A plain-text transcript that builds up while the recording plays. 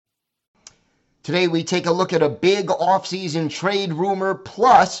Today we take a look at a big offseason trade rumor,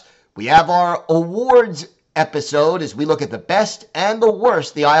 plus we have our awards episode as we look at the best and the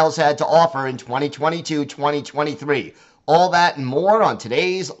worst the Isles had to offer in 2022-2023. All that and more on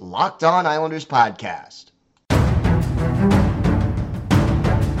today's Locked On Islanders podcast.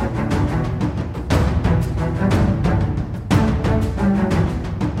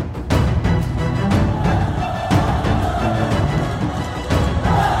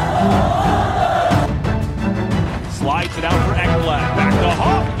 Slides it out for Ekblad. Back to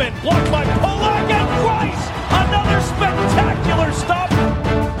Hoffman. Blocked by Polak and Price. Another spectacular stop.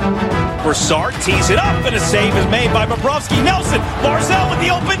 Broussard tees it up and a save is made by Bobrovsky. Nelson. Barzal with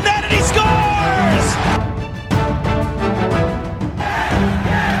the open net and he scores!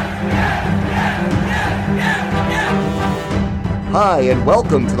 Hi, and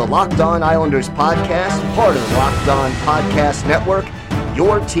welcome to the Locked On Islanders podcast, part of the Locked On Podcast Network,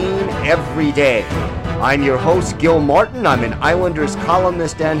 your team every day. I'm your host, Gil Martin. I'm an Islanders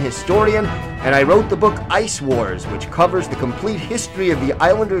columnist and historian, and I wrote the book Ice Wars, which covers the complete history of the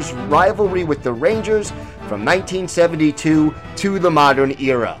Islanders' rivalry with the Rangers from 1972 to the modern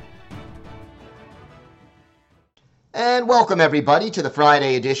era. And welcome, everybody, to the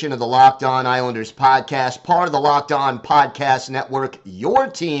Friday edition of the Locked On Islanders podcast, part of the Locked On Podcast Network, your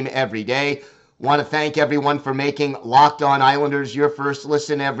team every day. Want to thank everyone for making Locked On Islanders your first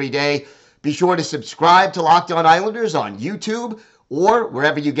listen every day. Be sure to subscribe to Locked On Islanders on YouTube or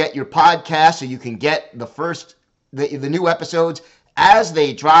wherever you get your podcasts so you can get the new episodes as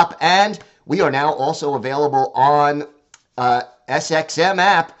they drop. And we are now also available on SXM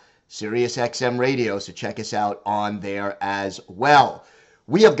app, Sirius XM Radio, so check us out on there as well.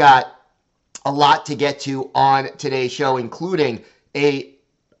 We have got a lot to get to on today's show, including a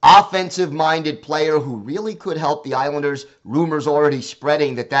offensive-minded player who really could help the Islanders. Rumors already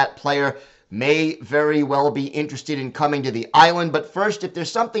spreading that player may very well be interested in coming to the island. But first, if there's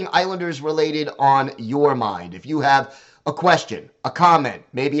something Islanders-related on your mind, if you have a question, a comment,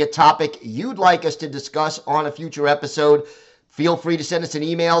 maybe a topic you'd like us to discuss on a future episode, feel free to send us an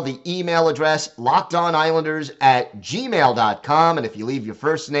email. The email address, lockedonislanders@gmail.com. And if you leave your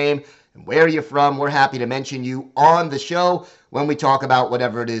first name and where you're from, we're happy to mention you on the show when we talk about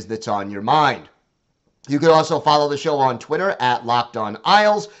whatever it is that's on your mind. You can also follow the show on Twitter at Locked On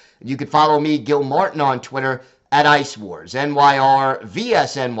Isles. You can follow me, Gil Martin, on Twitter at Ice Wars,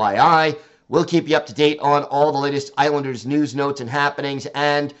 NYRVSNYI. We'll keep you up to date on all the latest Islanders news, notes, and happenings.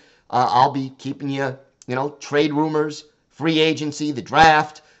 And I'll be keeping you, trade rumors, free agency, the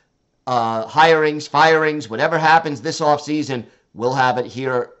draft, hirings, firings, whatever happens this offseason, we'll have it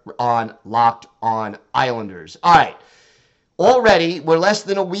here on Locked On Islanders. All right. Already, we're less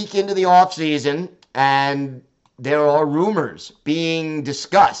than a week into the offseason, and there are rumors being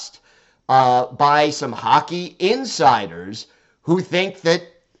discussed by some hockey insiders who think that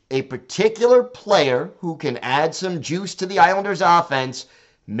a particular player who can add some juice to the Islanders' offense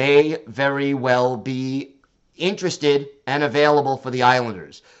may very well be interested and available for the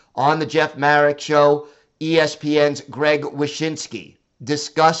Islanders. On the Jeff Marek Show, ESPN's Greg Wyshynski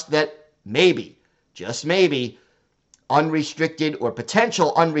discussed that maybe, just maybe, unrestricted or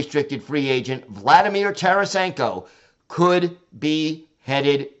potential unrestricted free agent Vladimir Tarasenko could be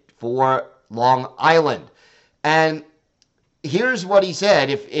headed for Long Island. And here's what he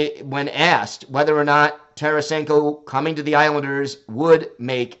said when asked whether or not Tarasenko coming to the Islanders would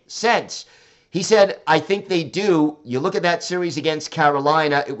make sense. He said, I think they do. You look at that series against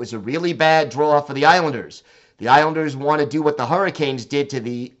Carolina, it was a really bad draw for the Islanders. The Islanders want to do what the Hurricanes did to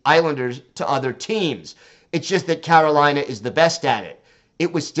the Islanders to other teams. It's just that Carolina is the best at it.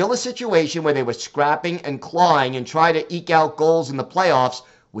 It was still a situation where they were scrapping and clawing and trying to eke out goals in the playoffs,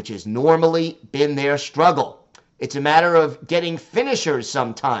 which has normally been their struggle. It's a matter of getting finishers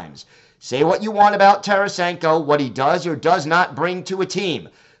sometimes. Say what you want about Tarasenko, what he does or does not bring to a team,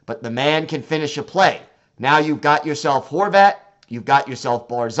 but the man can finish a play. Now you've got yourself Horvat, you've got yourself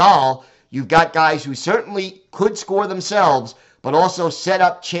Barzal, you've got guys who certainly could score themselves, but also set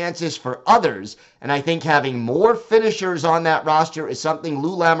up chances for others. And I think having more finishers on that roster is something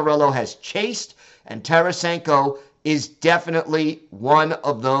Lou Lamoriello has chased, and Tarasenko is definitely one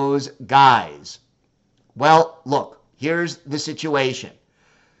of those guys. Well, look, here's the situation.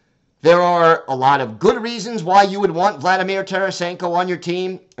 There are a lot of good reasons why you would want Vladimir Tarasenko on your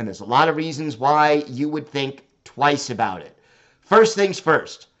team, and there's a lot of reasons why you would think twice about it. First things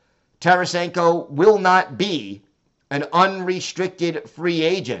first, Tarasenko will not be an unrestricted free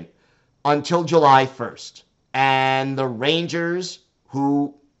agent until July 1st. And the Rangers,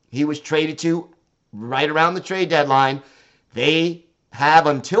 who he was traded to right around the trade deadline, they have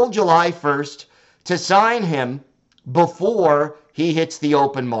until July 1st to sign him before he hits the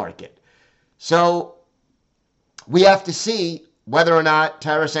open market. So we have to see whether or not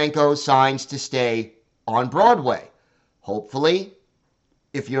Tarasenko signs to stay on Broadway. Hopefully,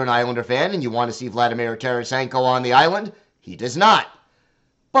 if you're an Islander fan and you want to see Vladimir Tarasenko on the island, he does not.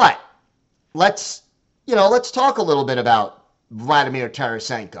 But let's talk a little bit about Vladimir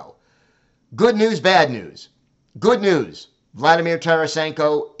Tarasenko. Good news, bad news. Good news, Vladimir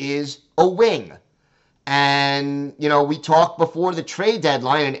Tarasenko is a wing. And, we talked before the trade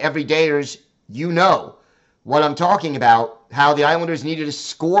deadline, and everydayers, what I'm talking about, how the Islanders needed a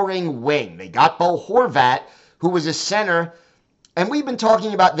scoring wing. They got Bo Horvat, who was a center, and we've been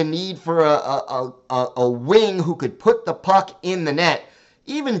talking about the need for a wing who could put the puck in the net,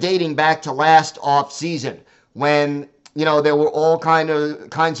 even dating back to last offseason when, there were all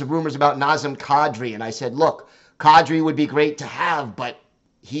kinds of rumors about Nazem Kadri, and I said, look, Kadri would be great to have, but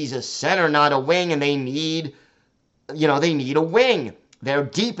he's a center, not a wing, and they need a wing. They're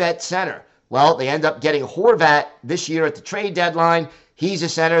deep at center. Well, they end up getting Horvat this year at the trade deadline. He's a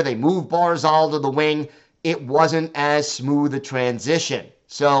center. They move Barzal to the wing. It wasn't as smooth a transition.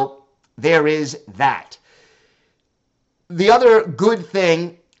 So there is that. The other good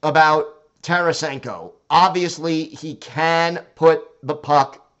thing about Tarasenko, obviously he can put the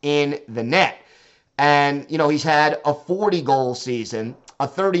puck in the net. And, he's had a 40-goal season, a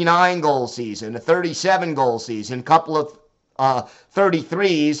 39-goal season, a 37-goal season, a couple of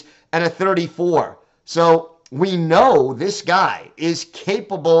 33s, and a 34. So we know this guy is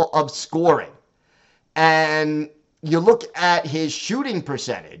capable of scoring. And you look at his shooting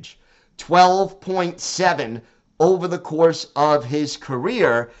percentage, 12.7 over the course of his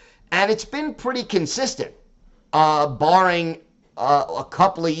career, and it's been pretty consistent, barring a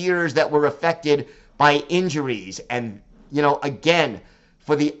couple of years that were affected by injuries. And, again,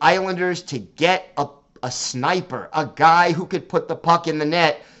 for the Islanders to get a sniper, a guy who could put the puck in the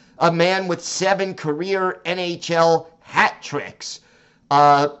net, a man with 7 career NHL hat tricks,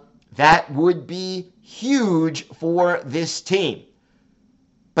 that would be huge for this team.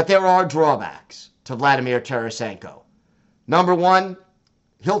 But there are drawbacks to Vladimir Tarasenko. Number one,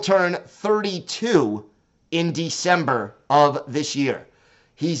 he'll turn 32 in December of this year.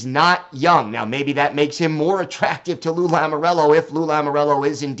 He's not young. Now, maybe that makes him more attractive to Lou Lamoriello if Lou Lamoriello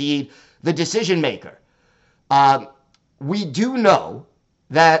is indeed the decision maker. We do know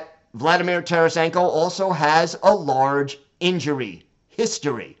that Vladimir Tarasenko also has a large injury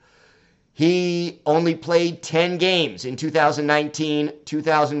history. He only played 10 games in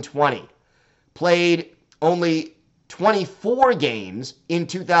 2019-2020. Played only 24 games in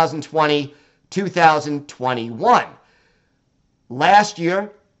 2020-2021. Last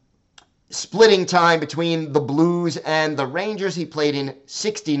year, splitting time between the Blues and the Rangers, he played in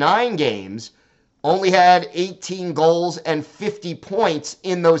 69 games, only had 18 goals and 50 points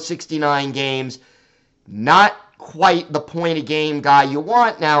in those 69 games. Not quite the point-a-game guy you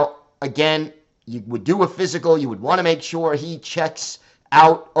want. Now, again, you would do a physical. You would want to make sure he checks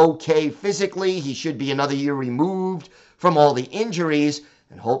out okay physically. He should be another year removed from all the injuries,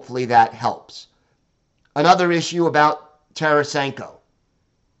 and hopefully that helps. Another issue about Tarasenko.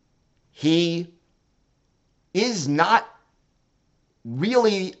 He is not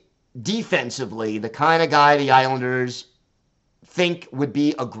really defensively the kind of guy the Islanders think would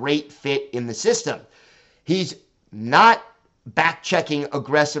be a great fit in the system. He's not back-checking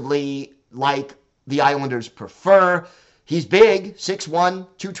aggressively like the Islanders prefer. He's big, 6'1",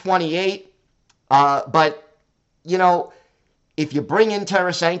 228. But, if you bring in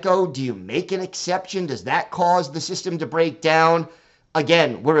Tarasenko, do you make an exception? Does that cause the system to break down?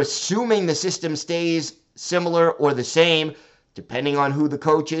 Again, we're assuming the system stays similar or the same, depending on who the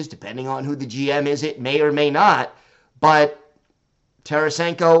coach is, depending on who the GM is, it may or may not. But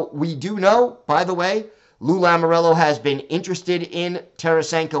Tarasenko, we do know, by the way, Lou Lamoriello has been interested in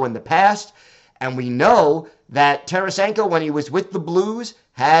Tarasenko in the past, and we know that Tarasenko, when he was with the Blues,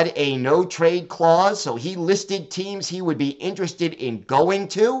 had a no-trade clause, so he listed teams he would be interested in going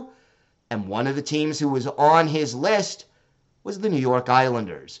to, and one of the teams who was on his list was the New York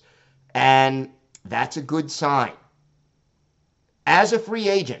Islanders. And that's a good sign. As a free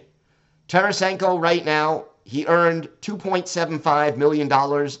agent, Tarasenko right now, he earned $2.75 million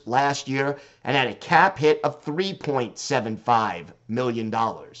last year and had a cap hit of $3.75 million.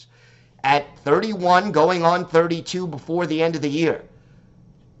 At 31, going on 32 before the end of the year.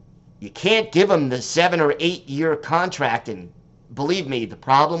 You can't give him the 7 or 8 year contract, and believe me, the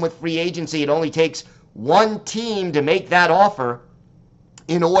problem with free agency, it only takes one team to make that offer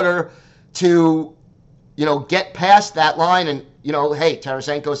in order to, get past that line and, hey,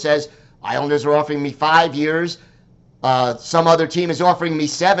 Tarasenko says, Islanders are offering me 5 years. Some other team is offering me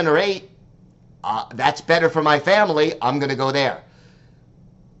 7 or 8. That's better for my family. I'm going to go there.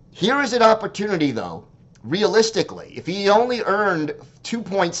 Here is an opportunity, though. Realistically, if he only earned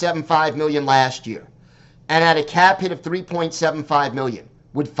 $2.75 million last year and had a cap hit of $3.75 million,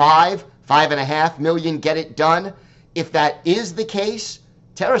 would $5.5 million get it done? If that is the case,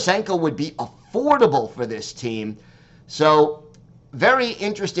 Tarasenko would be affordable for this team. So, very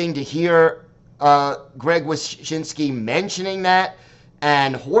interesting to hear Greg Wyshynski mentioning that.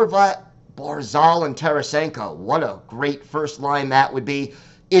 And Horvat, Barzal, and Tarasenko, what a great first line that would be.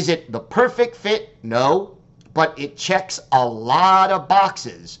 Is it the perfect fit? No, but it checks a lot of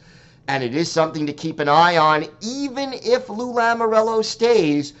boxes, and it is something to keep an eye on. Even if Lou Lamoriello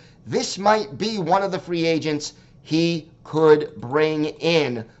stays, this might be one of the free agents he could bring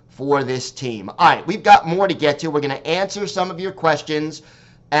in for this team. All right, we've got more to get to. We're going to answer some of your questions,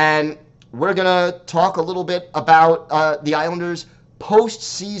 and we're going to talk a little bit about the Islanders'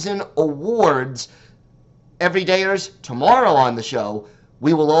 postseason awards. Everydayers, tomorrow on the show,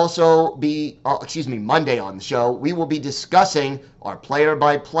 we will also be, Monday on the show, we will be discussing our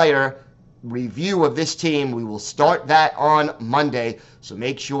player-by-player review of this team. We will start that on Monday, so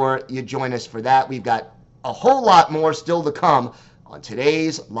make sure you join us for that. We've got a whole lot more still to come on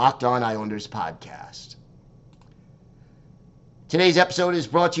today's Locked On Islanders podcast. Today's episode is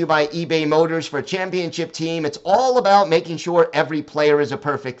brought to you by eBay Motors. For a championship team, it's all about making sure every player is a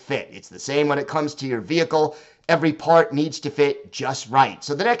perfect fit. It's the same when it comes to your vehicle. Every part needs to fit just right.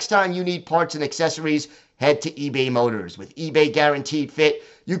 So the next time you need parts and accessories, head to eBay Motors. With eBay Guaranteed Fit,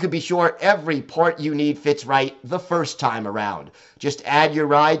 you can be sure every part you need fits right the first time around. Just add your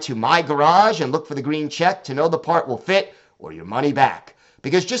ride to My Garage and look for the green check to know the part will fit or your money back.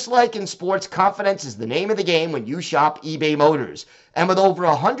 Because just like in sports, confidence is the name of the game when you shop eBay Motors. And with over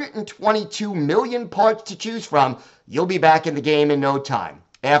 122 million parts to choose from, you'll be back in the game in no time.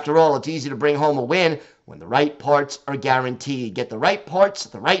 After all, it's easy to bring home a win when the right parts are guaranteed. Get the right parts,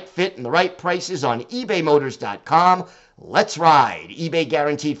 the right fit, and the right prices on ebaymotors.com. Let's ride. eBay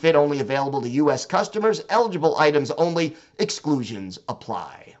Guaranteed Fit only available to U.S. customers. Eligible items only. Exclusions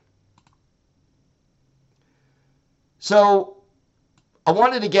apply. So, I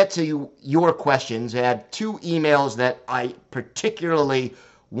wanted to get to your questions. I had 2 emails that I particularly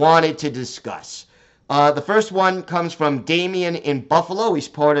wanted to discuss. The first one comes from Damien in Buffalo. He's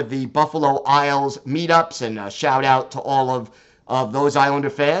part of the Buffalo Isles meetups, and a shout out to all of those Islander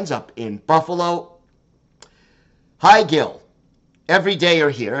fans up in Buffalo. Hi, Gil. Every day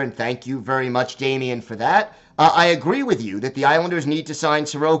you're here, and thank you very much, Damien, for that. I agree with you that the Islanders need to sign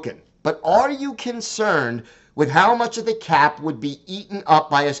Sorokin, but are you concerned with how much of the cap would be eaten up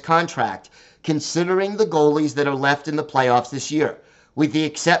by his contract, considering the goalies that are left in the playoffs this year? With the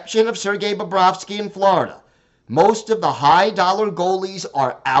exception of Sergei Bobrovsky in Florida, most of the high-dollar goalies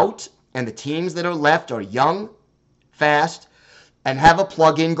are out, and the teams that are left are young, fast, and have a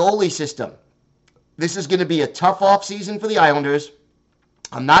plug-in goalie system. This is going to be a tough offseason for the Islanders.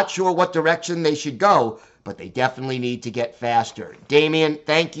 I'm not sure what direction they should go, but they definitely need to get faster. Damien,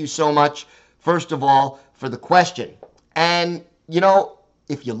 thank you so much, first of all, for the question. And,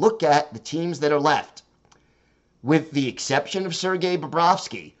 if you look at the teams that are left, with the exception of Sergei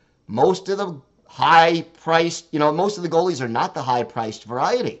Bobrovsky, most of the high-priced, most of the goalies are not the high-priced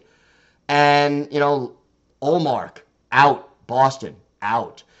variety. And, Olmark, out. Boston,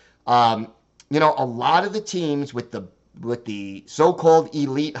 out. A lot of the teams with the so-called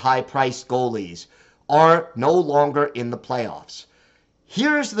elite high-priced goalies are no longer in the playoffs.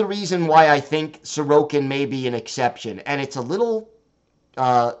 Here's the reason why I think Sorokin may be an exception, and it's a little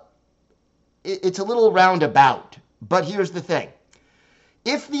roundabout, but here's the thing.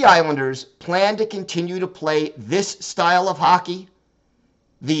 If the Islanders plan to continue to play this style of hockey,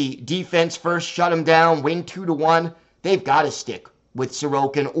 the defense first, shut them down, win 2-1, they've got to stick with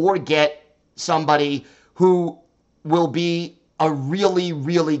Sorokin or get somebody who will be a really,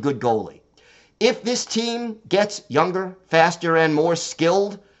 really good goalie. If this team gets younger, faster, and more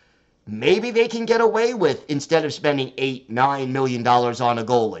skilled, maybe they can get away with, instead of spending $8-9 million on a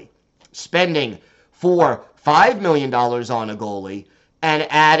goalie, spending $4-5 million on a goalie and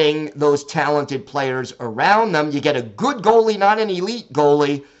adding those talented players around them. You get a good goalie, not an elite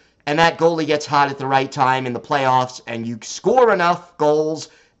goalie, and that goalie gets hot at the right time in the playoffs, and you score enough goals,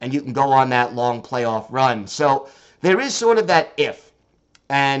 and you can go on that long playoff run. So there is sort of that if.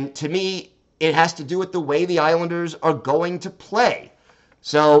 And to me, it has to do with the way the Islanders are going to play.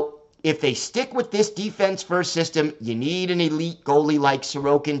 So if they stick with this defense-first system, you need an elite goalie like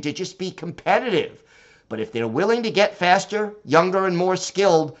Sorokin to just be competitive. But if they're willing to get faster, younger, and more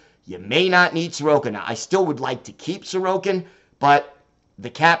skilled, You may not need Sorokin. Now, I still would like to keep Sorokin, but the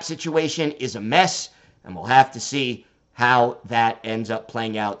cap situation is a mess, and we'll have to see how that ends up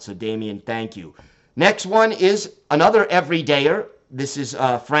playing out. So, Damian, thank you. Next one is another everydayer. This is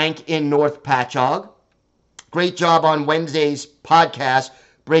Frank in North Patchogue. Great job on Wednesday's podcast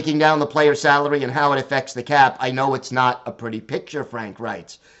breaking down the player salary and how it affects the cap. I know it's not a pretty picture, Frank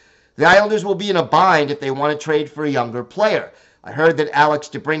writes. The Islanders will be in a bind if they want to trade for a younger player. I heard that Alex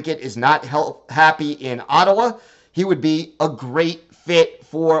DeBrincat is not happy in Ottawa. He would be a great fit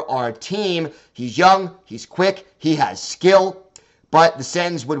for our team. He's young, he's quick, he has skill, but the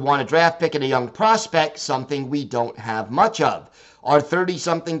Sens would want a draft pick and a young prospect, something we don't have much of. Our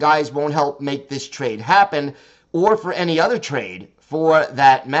 30-something guys won't help make this trade happen, or for any other trade. For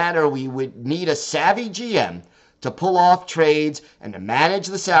that matter, we would need a savvy GM to pull off trades and to manage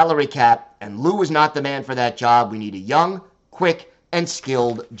the salary cap, and Lou is not the man for that job. We need a young, quick, and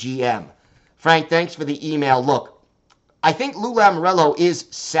skilled GM. Frank, thanks for the email. Look, I think Lou Lamoriello is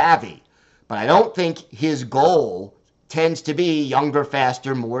savvy, but I don't think his goal tends to be younger,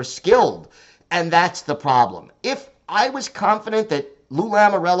 faster, more skilled, and that's the problem. If I was confident that Lou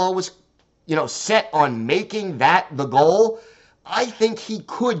Lamoriello was, set on making that the goal, I think he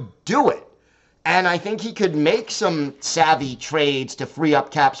could do it. And I think he could make some savvy trades to free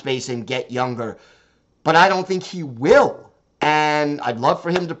up cap space and get younger. But I don't think he will. And I'd love for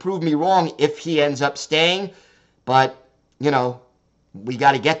him to prove me wrong if he ends up staying. But, we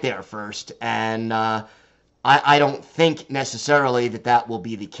got to get there first. And I don't think necessarily that will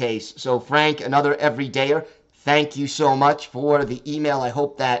be the case. So, Frank, another everydayer, thank you so much for the email. I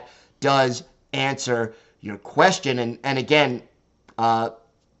hope that does answer your question. And again,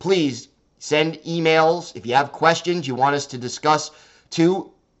 please send emails if you have questions you want us to discuss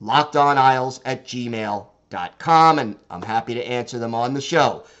to lockedonisles@gmail.com, and I'm happy to answer them on the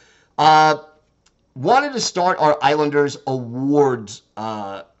show. Wanted to start our Islanders awards,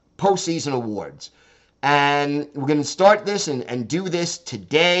 postseason awards. And we're going to start this and do this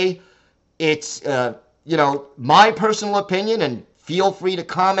today. It's, my personal opinion, and feel free to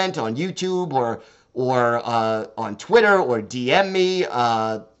comment on YouTube or on Twitter or DM me,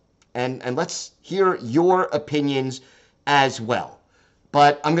 and let's hear your opinions as well.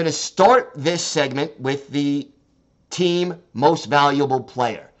 But I'm going to start this segment with the team most valuable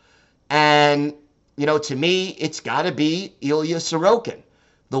player. And, to me, it's got to be Ilya Sorokin.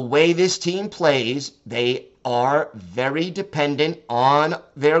 The way this team plays, they are very dependent on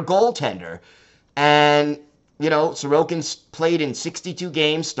their goaltender. And, Sorokin's played in 62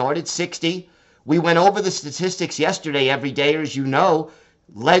 games, started 60. We went over the statistics yesterday, every day, as you know.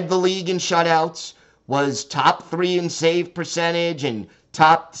 Led the league in shutouts, was top 3 in save percentage and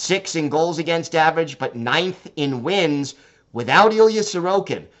top 6 in goals against average, but 9th in wins. Without Ilya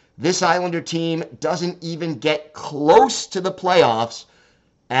Sorokin, this Islander team doesn't even get close to the playoffs.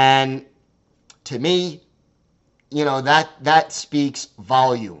 And to me, that speaks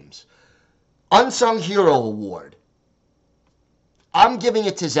volumes. Unsung Hero Award. I'm giving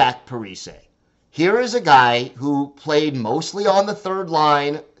it to Zach Parise. Here is a guy who played mostly on the third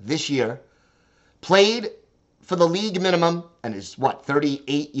line this year, played for the league minimum, and is,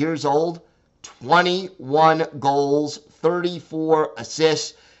 38 years old, 21 goals, 34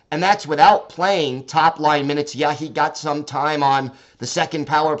 assists, and that's without playing top-line minutes. Yeah, he got some time on the second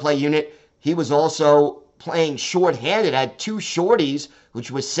power play unit. He was also playing shorthanded, had 2 shorties,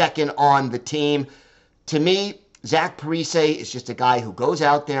 which was second on the team. To me, Zach Parise is just a guy who goes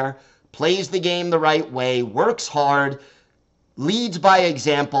out there, plays the game the right way, works hard, leads by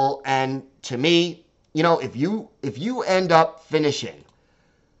example, and to me, if you end up finishing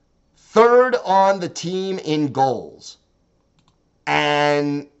third on the team in goals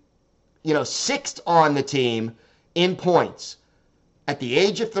and 6th on the team in points, at the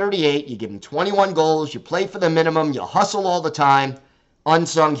age of 38, you give him 21 goals, you play for the minimum, you hustle all the time,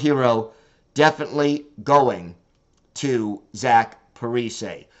 unsung hero, definitely going to Zach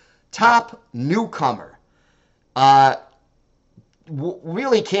Parise. Top newcomer.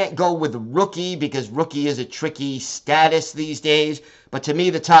 Really can't go with rookie because rookie is a tricky status these days. But to me,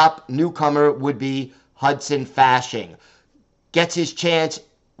 the top newcomer would be Hudson Fasching. Gets his chance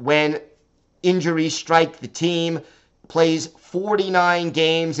when injuries strike the team. Plays 49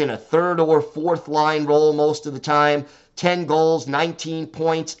 games in a third or fourth line role most of the time. 10 goals, 19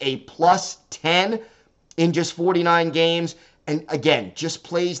 points, a plus 10 in just 49 games. And again, just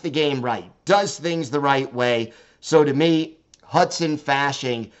plays the game right. Does things the right way. So to me, Hudson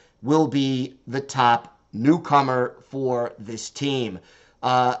Fasching will be the top newcomer for this team.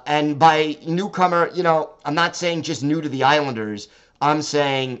 And by newcomer, I'm not saying just new to the Islanders. I'm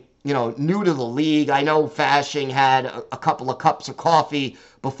saying new to the league. I know Fashing had a couple of cups of coffee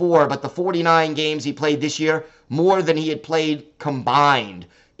before, but the 49 games he played this year, more than he had played combined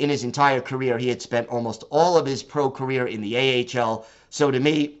in his entire career. He had spent almost all of his pro career in the AHL. So to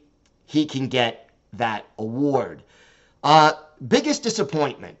me, he can get that award. Biggest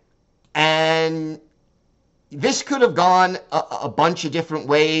disappointment, and this could have gone a bunch of different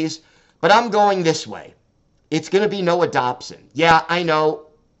ways, but I'm going this way. It's going to be Noah Dobson. Yeah, I know,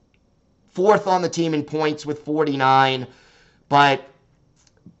 4th on the team in points with 49, but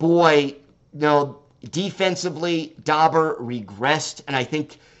boy, defensively, Dauber regressed, and I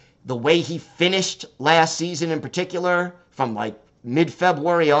think the way he finished last season in particular, from like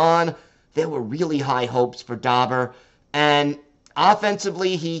mid-February on, there were really high hopes for Dauber, and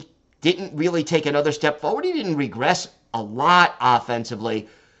offensively, he didn't really take another step forward. He didn't regress a lot offensively,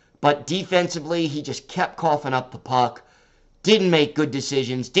 but defensively, he just kept coughing up the puck, didn't make good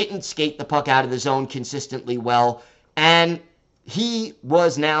decisions, didn't skate the puck out of the zone consistently well, and he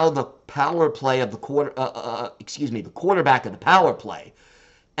was now the power play of the the quarterback of the power play.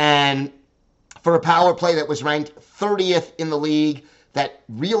 And for a power play that was ranked 30th in the league, that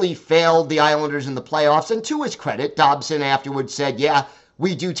really failed the Islanders in the playoffs, and to his credit, Dobson afterwards said, yeah,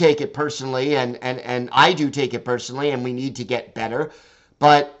 we do take it personally, and I do take it personally, and we need to get better.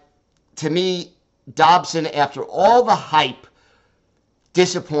 But to me, Dobson, after all the hype,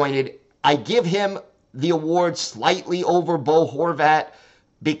 disappointed. I give him the award slightly over Bo Horvat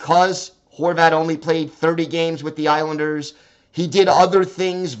because Horvat only played 30 games with the Islanders. He did other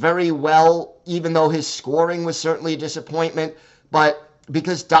things very well, even though his scoring was certainly a disappointment. But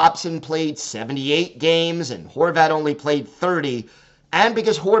because Dobson played 78 games and Horvat only played 30, and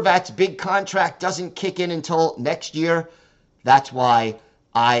because Horvat's big contract doesn't kick in until next year, that's why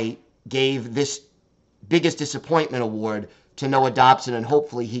I gave this biggest disappointment award to Noah Dobson, and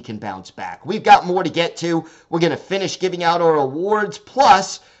hopefully he can bounce back. We've got more to get to. We're going to finish giving out our awards,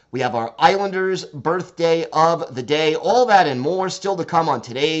 plus we have our Islanders birthday of the day. All that and more still to come on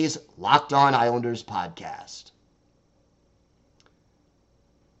today's Locked On Islanders podcast.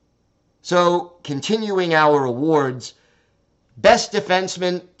 So, continuing our awards, best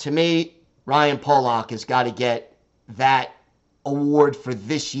defenseman, to me, Ryan Pollock has got to get that award for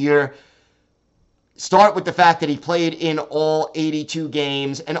this year. Start with the fact that he played in all 82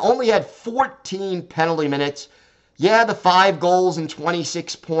 games and only had 14 penalty minutes. Yeah, the 5 goals and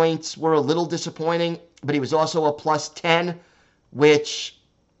 26 points were a little disappointing, but he was also a plus 10, which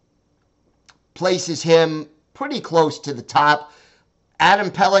places him pretty close to the top. Adam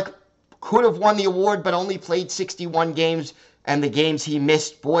Pelech could have won the award, but only played 61 games, and the games he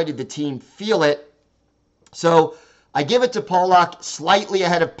missed, boy, did the team feel it. So I give it to Pollock, slightly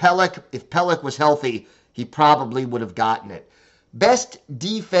ahead of Pelech. If Pelech was healthy, he probably would have gotten it. Best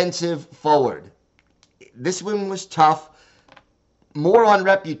defensive forward. This one was tough. More on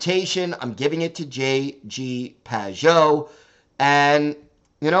reputation, I'm giving it to J.G. Pageau. And,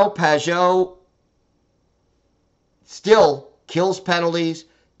 Pageau still kills penalties,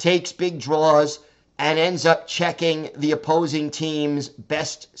 takes big draws, and ends up checking the opposing team's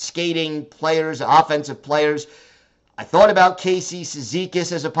best skating players, offensive players. I thought about Casey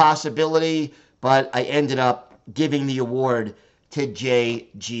Cizikas as a possibility, but I ended up giving the award to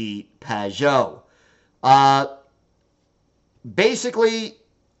J.G. Pageau. Basically,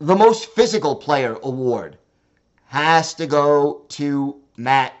 the most physical player award has to go to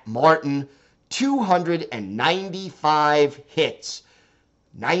Matt Martin. 295 hits,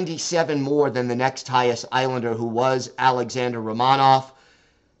 97 more than the next highest Islander, who was Alexander Romanov.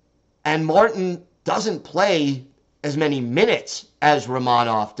 And Martin doesn't play as many minutes as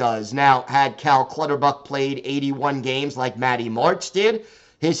Romanov does. Now, had Cal Clutterbuck played 81 games like Matty Martz did,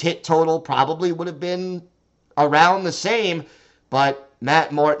 his hit total probably would have been around the same. But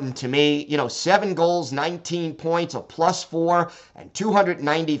Matt Martin, to me, 7 goals, 19 points, a +4, and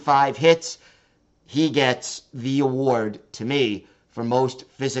 295 hits. He gets the award, to me, for most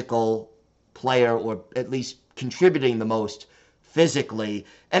physical player, or at least contributing the most physically.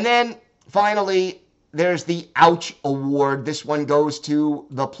 And then, finally, there's the Ouch Award. This one goes to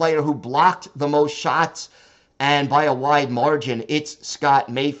the player who blocked the most shots, and by a wide margin, it's Scott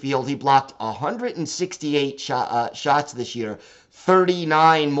Mayfield. He blocked 168 shots this year,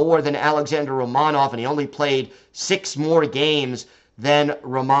 39 more than Alexander Romanov, and he only played 6 more games than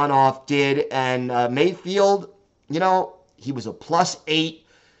Romanov did. And Mayfield, he was a +8.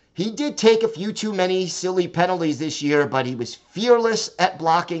 He did take a few too many silly penalties this year, but he was fearless at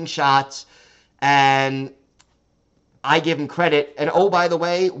blocking shots, and I give him credit. And oh, by the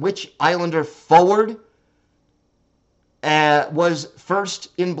way, which Islander forward was first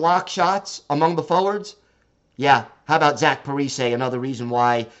in block shots among the forwards. Yeah, how about Zach Parise? Another reason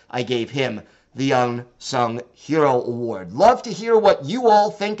why I gave him the Unsung Hero Award. Love to hear what you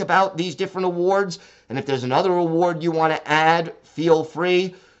all think about these different awards. And if there's another award you want to add, feel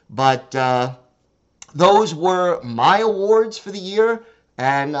free. But those were my awards for the year.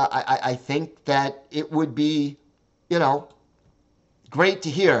 And I think that it would be, great to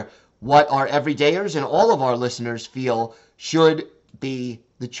hear what our everydayers and all of our listeners feel should be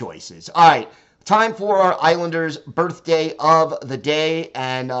the choices. All right, time for our Islanders birthday of the day.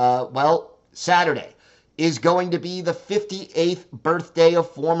 And, Saturday is going to be the 58th birthday of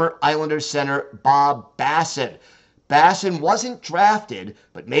former Islanders center Bob Basson. Basson wasn't drafted,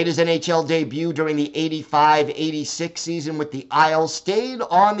 but made his NHL debut during the 85-86 season with the Isles, stayed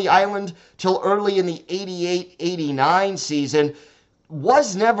on the island till early in the 88-89 season,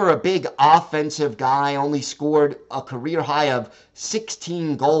 was never a big offensive guy, only scored a career high of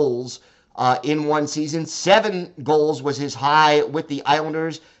 16 goals in one season. 7 goals was his high with the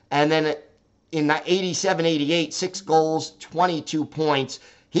Islanders, and then in 87-88, 6 goals, 22 points.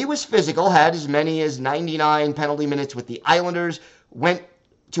 He was physical, had as many as 99 penalty minutes with the Islanders, went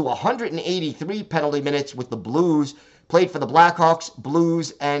to 183 penalty minutes with the Blues, played for the Blackhawks,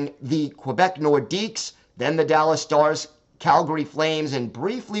 Blues, and the Quebec Nordiques, then the Dallas Stars, Calgary Flames, and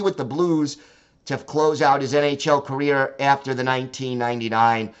briefly with the Blues to close out his NHL career after the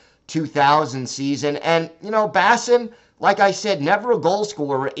 1999-2000 season. And, Basson, like I said, never a goal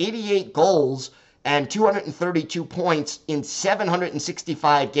scorer, 88 goals and 232 points in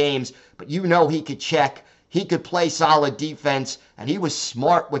 765 games. But he could check, he could play solid defense, and he was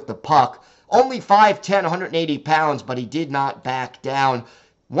smart with the puck. Only 5'10", 180 pounds, but he did not back down.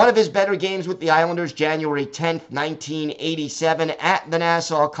 One of his better games with the Islanders, January 10th, 1987, at the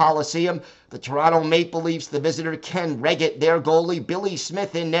Nassau Coliseum. The Toronto Maple Leafs, the visitor, Ken Reggett, their goalie, Billy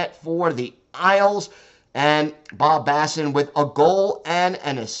Smith in net for the Isles, and Bob Basson with a goal and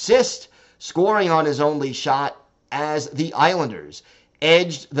an assist, scoring on his only shot as the Islanders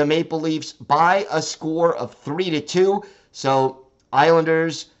edged the Maple Leafs by a score of 3-2. So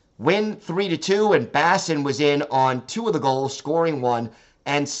Islanders win 3-2, and Basson was in on 2 of the goals, scoring 1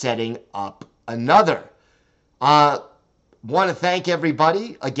 and setting up another. Want to thank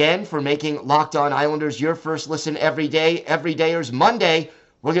everybody again for making Locked On Islanders your first listen every day. Everydayers Monday,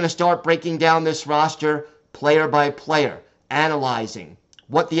 we're going to start breaking down this roster player by player, analyzing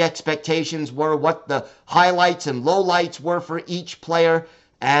what the expectations were, what the highlights and lowlights were for each player,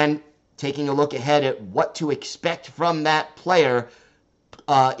 and taking a look ahead at what to expect from that player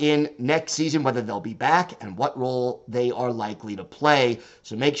in next season, whether they'll be back and what role they are likely to play.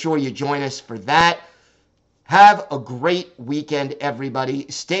 So make sure you join us for that. Have a great weekend, everybody.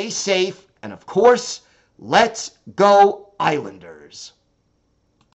 Stay safe, and of course, let's go Islanders.